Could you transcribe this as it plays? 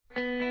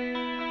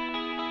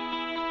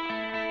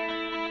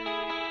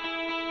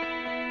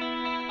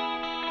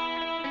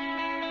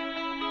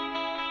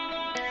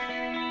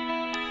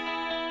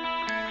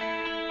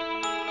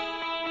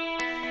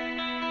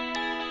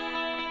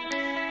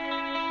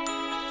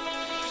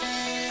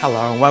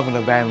Hello and welcome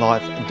to Van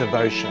Life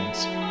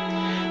Devotions.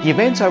 The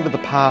events over the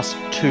past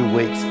 2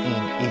 weeks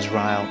in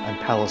Israel and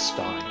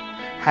Palestine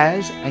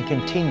has and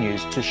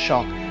continues to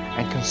shock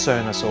and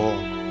concern us all.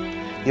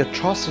 The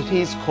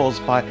atrocities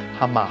caused by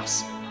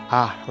Hamas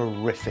are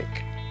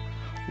horrific.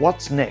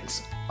 What's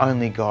next?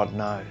 Only God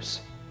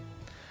knows.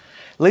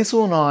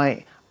 Liesl and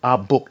I are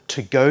booked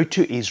to go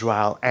to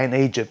Israel and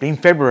Egypt in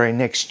February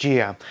next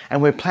year,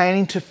 and we're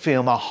planning to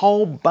film a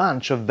whole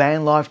bunch of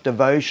Van Life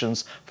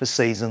Devotions for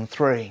Season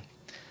 3.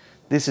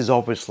 This is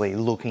obviously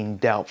looking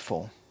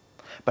doubtful,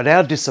 but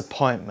our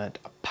disappointment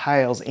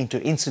pales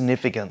into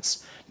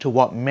insignificance to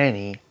what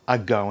many are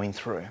going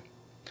through.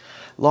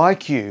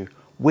 Like you,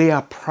 we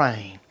are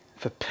praying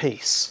for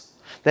peace,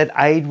 that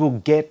aid will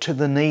get to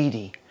the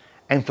needy,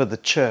 and for the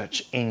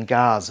church in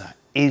Gaza,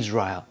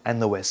 Israel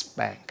and the West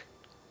Bank.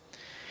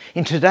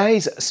 In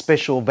today's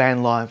special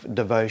Van Life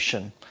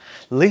devotion,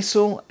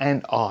 Liesl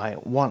and I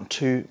want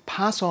to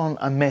pass on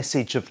a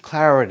message of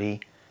clarity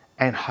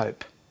and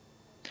hope.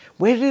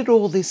 Where did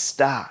all this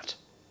start?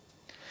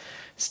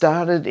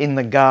 Started in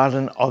the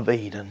Garden of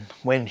Eden,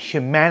 when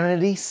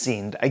humanity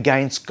sinned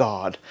against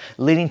God,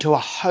 leading to a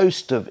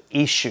host of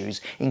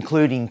issues,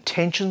 including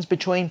tensions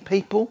between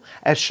people,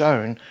 as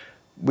shown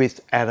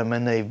with Adam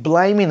and Eve,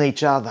 blaming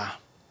each other.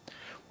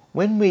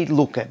 When we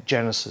look at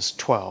Genesis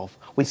 12,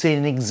 we see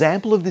an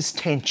example of this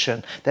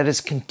tension that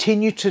has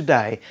continued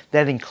today,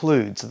 that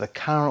includes the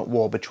current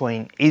war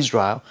between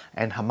Israel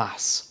and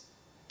Hamas.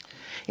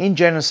 In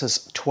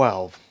Genesis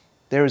 12,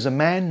 there is a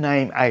man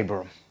named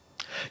Abram.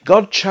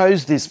 God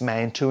chose this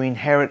man to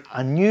inherit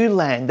a new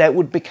land that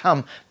would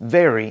become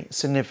very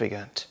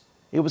significant.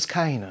 It was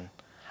Canaan,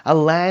 a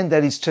land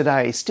that is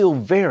today still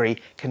very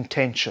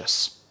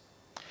contentious.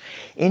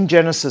 In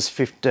Genesis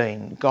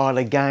 15, God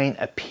again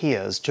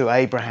appears to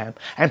Abraham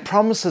and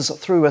promises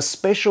through a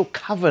special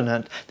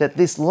covenant that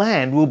this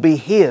land will be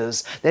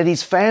his, that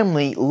his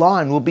family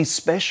line will be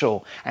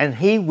special, and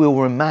he will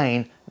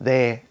remain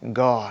their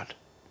God.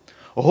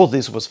 All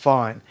this was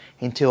fine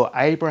until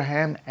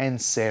Abraham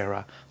and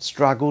Sarah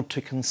struggled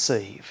to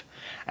conceive,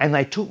 and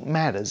they took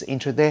matters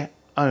into their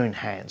own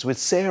hands, with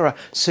Sarah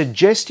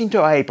suggesting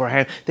to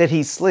Abraham that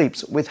he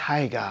sleeps with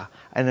Hagar,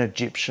 an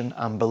Egyptian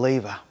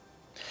unbeliever.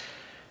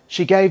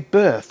 She gave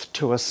birth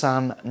to a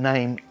son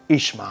named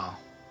Ishmael.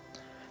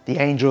 The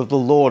angel of the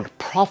Lord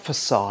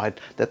prophesied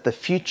that the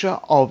future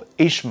of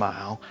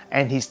Ishmael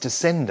and his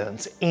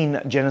descendants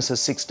in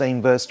Genesis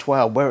 16 verse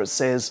 12, where it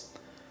says,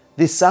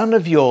 "This son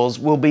of yours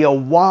will be a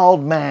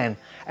wild man,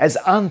 as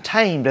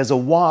untamed as a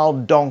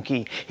wild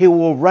donkey. He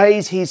will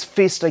raise his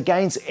fist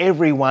against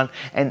everyone,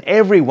 and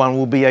everyone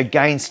will be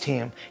against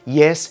him.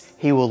 Yes,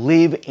 he will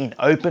live in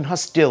open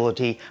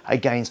hostility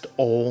against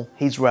all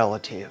his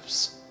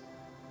relatives."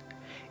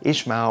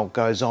 Ishmael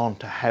goes on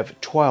to have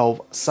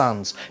 12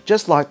 sons,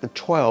 just like the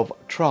 12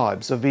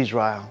 tribes of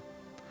Israel.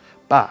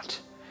 But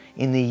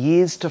in the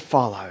years to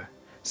follow,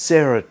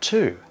 Sarah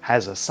too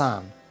has a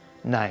son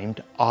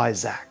named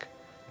Isaac,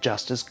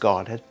 just as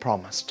God had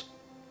promised.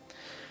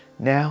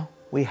 Now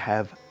we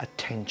have a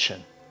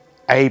tension.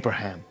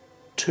 Abraham,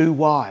 2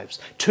 wives,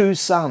 2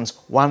 sons,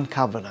 1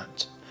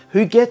 covenant.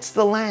 Who gets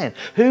the land?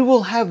 Who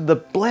will have the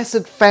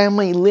blessed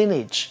family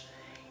lineage?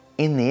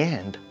 In the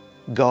end,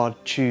 God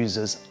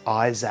chooses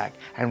Isaac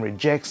and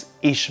rejects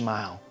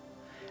Ishmael.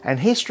 And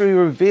history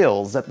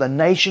reveals that the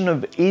nation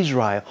of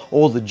Israel,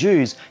 or the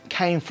Jews,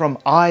 came from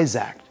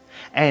Isaac,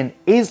 and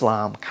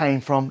Islam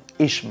came from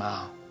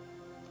Ishmael.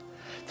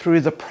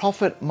 Through the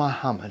Prophet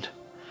Muhammad,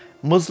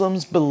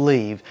 Muslims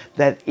believe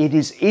that it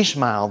is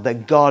Ishmael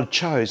that God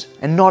chose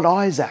and not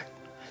Isaac.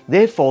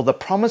 Therefore, the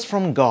promise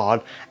from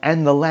God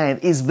and the land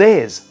is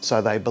theirs, so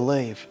they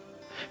believe.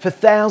 For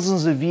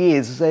thousands of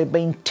years, there have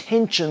been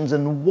tensions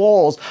and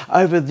wars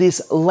over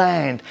this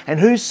land and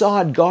whose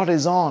side God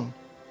is on.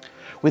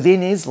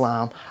 Within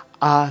Islam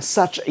are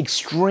such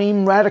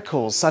extreme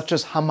radicals such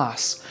as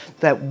Hamas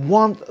that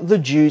want the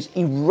Jews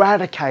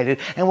eradicated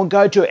and will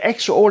go to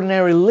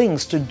extraordinary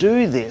lengths to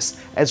do this,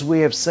 as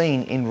we have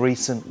seen in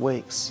recent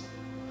weeks.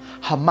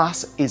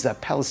 Hamas is a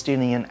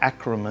Palestinian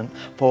acronym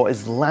for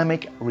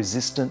Islamic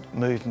Resistance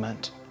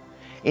Movement.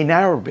 In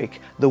Arabic,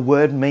 the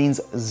word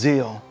means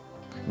zeal.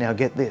 Now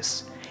get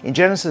this. In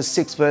Genesis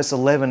 6 verse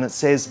 11 it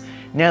says,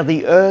 "Now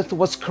the earth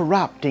was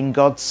corrupt in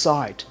God's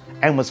sight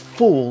and was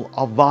full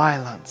of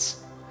violence."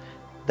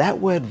 That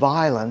word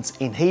violence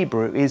in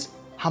Hebrew is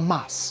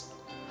Hamas.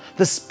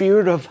 The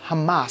spirit of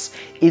Hamas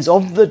is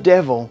of the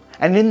devil,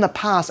 and in the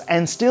past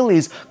and still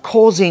is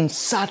causing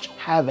such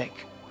havoc.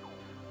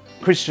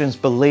 Christians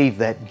believe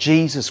that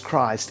Jesus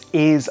Christ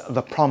is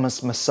the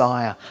promised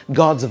Messiah,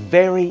 God's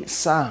very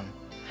Son.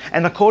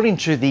 And according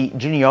to the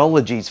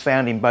genealogies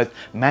found in both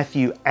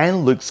Matthew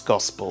and Luke's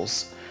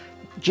Gospels,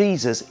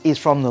 Jesus is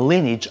from the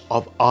lineage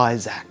of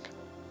Isaac.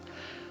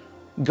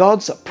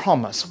 God's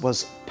promise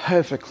was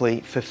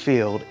perfectly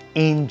fulfilled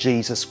in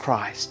Jesus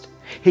Christ.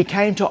 He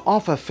came to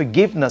offer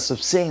forgiveness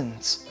of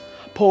sins.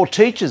 Paul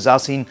teaches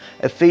us in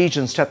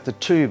Ephesians chapter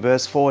 2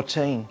 verse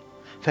 14,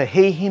 "For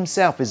he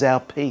himself is our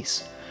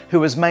peace,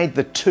 who has made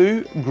the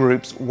two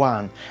groups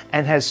one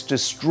and has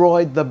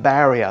destroyed the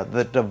barrier,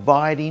 the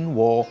dividing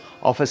wall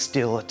of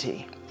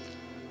hostility.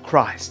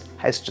 Christ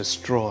has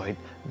destroyed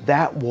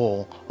that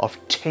wall of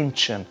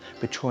tension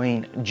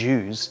between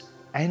Jews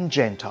and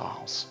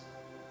Gentiles.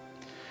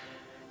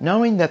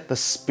 Knowing that the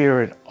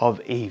spirit of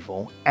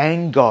evil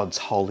and God's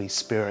Holy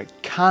Spirit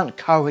can't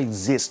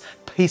coexist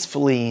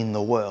peacefully in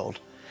the world,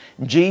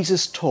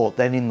 Jesus taught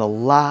that in the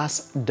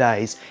last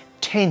days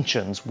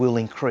tensions will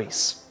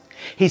increase.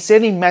 He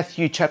said in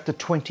Matthew chapter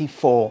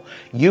 24,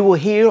 "You will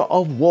hear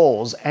of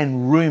wars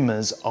and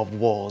rumours of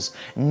wars.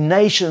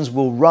 Nations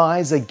will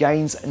rise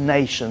against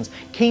nations,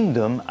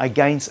 kingdom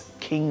against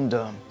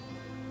kingdom."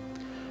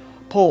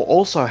 Paul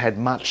also had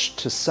much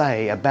to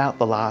say about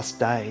the last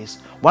days.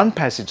 One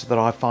passage that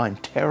I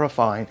find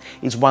terrifying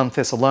is 1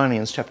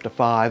 Thessalonians chapter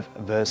 5,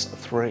 verse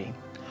 3.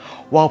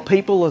 While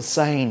people are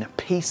saying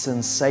peace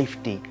and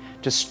safety,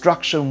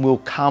 destruction will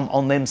come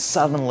on them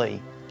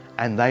suddenly,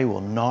 and they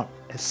will not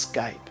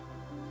escape.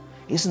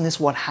 Isn't this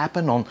what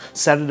happened on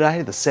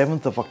Saturday, the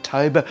 7th of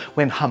October,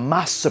 when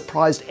Hamas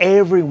surprised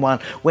everyone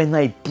when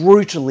they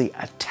brutally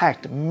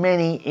attacked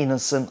many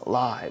innocent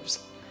lives,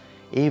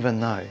 even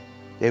though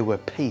there were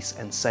peace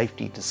and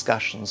safety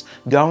discussions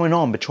going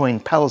on between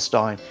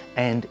Palestine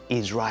and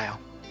Israel?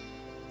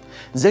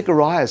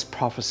 Zechariah's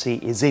prophecy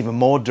is even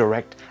more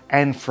direct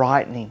and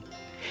frightening.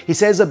 He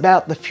says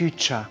about the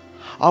future,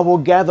 "I will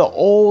gather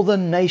all the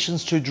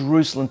nations to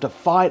Jerusalem to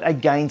fight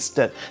against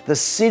it. The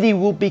city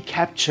will be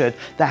captured,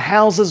 the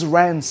houses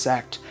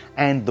ransacked,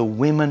 and the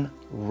women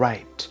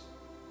raped."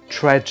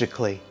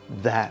 Tragically,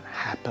 that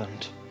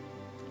happened.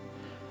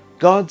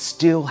 God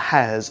still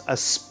has a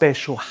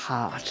special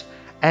heart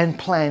and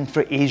plan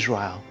for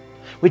Israel,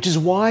 which is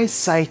why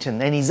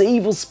Satan and his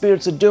evil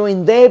spirits are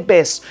doing their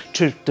best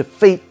to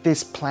defeat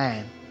this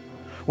plan.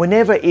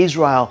 Whenever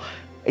Israel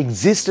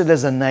existed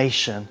as a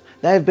nation,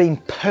 they have been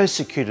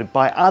persecuted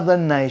by other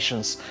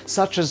nations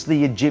such as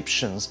the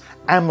Egyptians,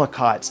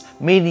 Amalekites,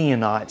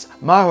 Midianites,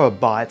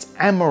 Moabites,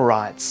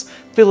 Amorites,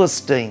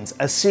 Philistines,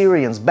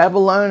 Assyrians,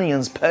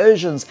 Babylonians,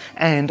 Persians,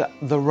 and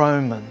the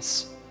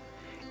Romans.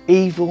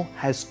 Evil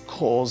has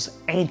caused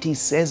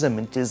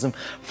anti-Semitism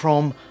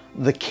from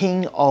the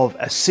king of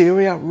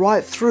Assyria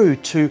right through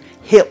to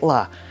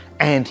Hitler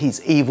and his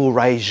evil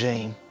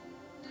regime.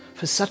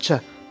 For such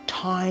a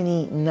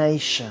tiny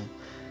nation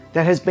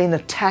that has been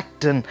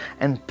attacked and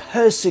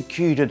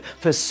persecuted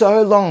for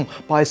so long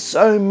by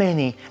so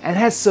many and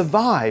has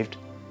survived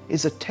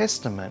is a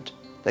testament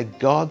that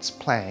God's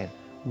plan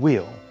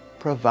will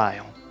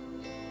prevail.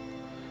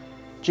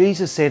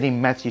 Jesus said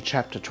in Matthew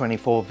chapter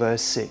 24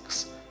 verse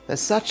 6 that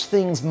such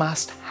things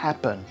must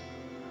happen,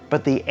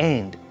 but the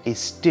end is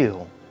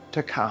still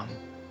to come.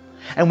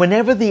 And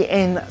whenever the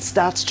end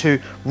starts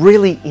to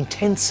really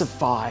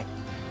intensify,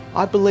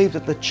 I believe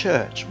that the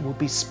church will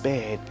be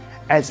spared,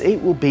 as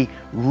it will be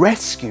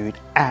rescued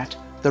at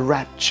the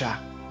rapture.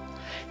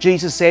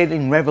 Jesus said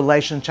in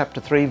Revelation chapter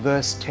 3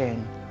 verse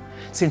 10,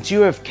 "Since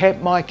you have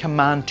kept my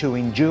command to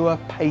endure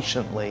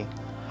patiently,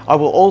 I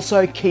will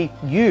also keep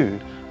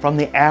you from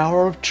the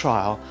hour of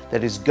trial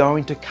that is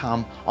going to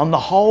come on the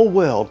whole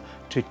world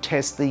to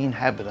test the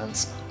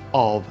inhabitants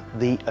of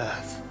the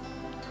earth."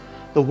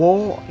 The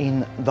war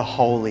in the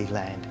Holy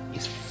Land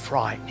is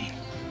frightening.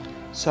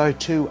 So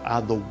too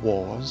are the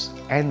wars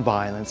and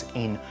violence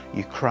in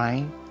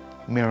Ukraine,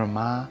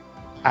 Myanmar,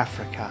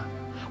 Africa,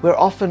 where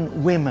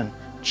often women,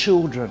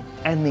 children,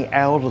 and the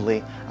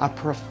elderly are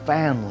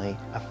profoundly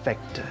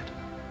affected.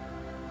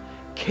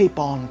 Keep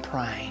on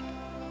praying.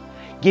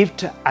 Give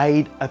to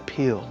aid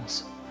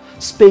appeals.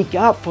 Speak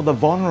up for the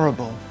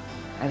vulnerable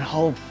and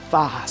hold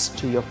fast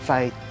to your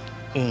faith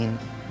in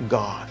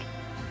God.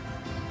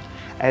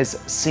 As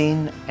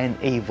sin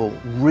and evil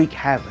wreak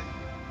havoc,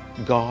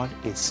 God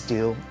is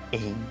still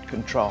in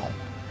control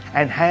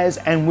and has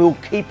and will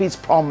keep His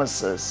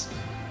promises.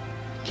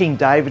 King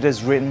David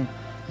has written,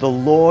 "The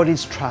Lord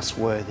is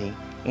trustworthy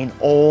in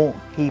all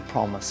He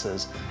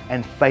promises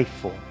and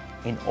faithful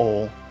in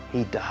all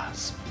He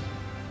does."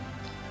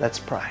 Let's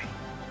pray.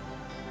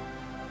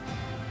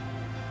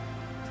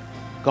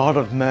 God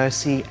of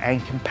mercy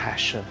and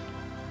compassion,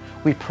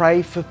 we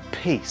pray for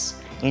peace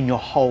in your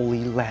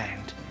holy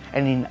land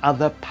and in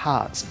other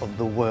parts of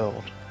the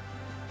world.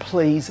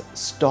 Please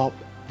stop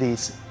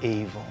this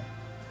evil.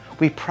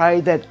 We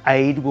pray that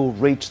aid will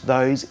reach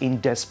those in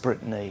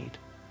desperate need.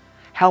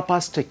 Help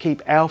us to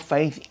keep our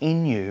faith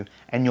in you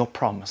and your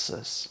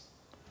promises.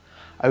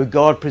 O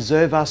God,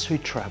 preserve us who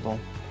travel.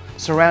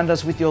 Surround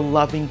us with your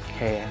loving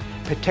care.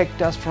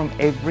 Protect us from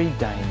every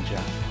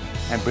danger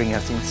and bring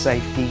us in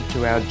safety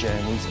to our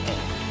journey's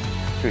end.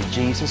 Through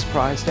Jesus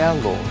Christ our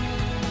Lord.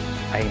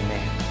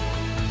 Amen.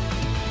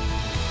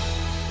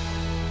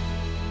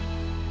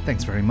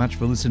 Thanks very much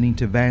for listening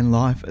to Van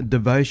Life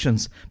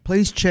Devotions.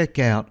 Please check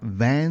out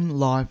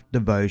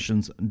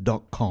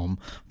vanlifedevotions.com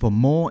for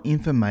more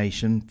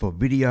information for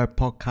video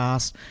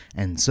podcasts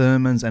and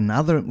sermons and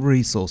other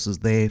resources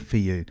there for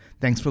you.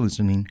 Thanks for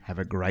listening. Have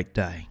a great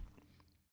day.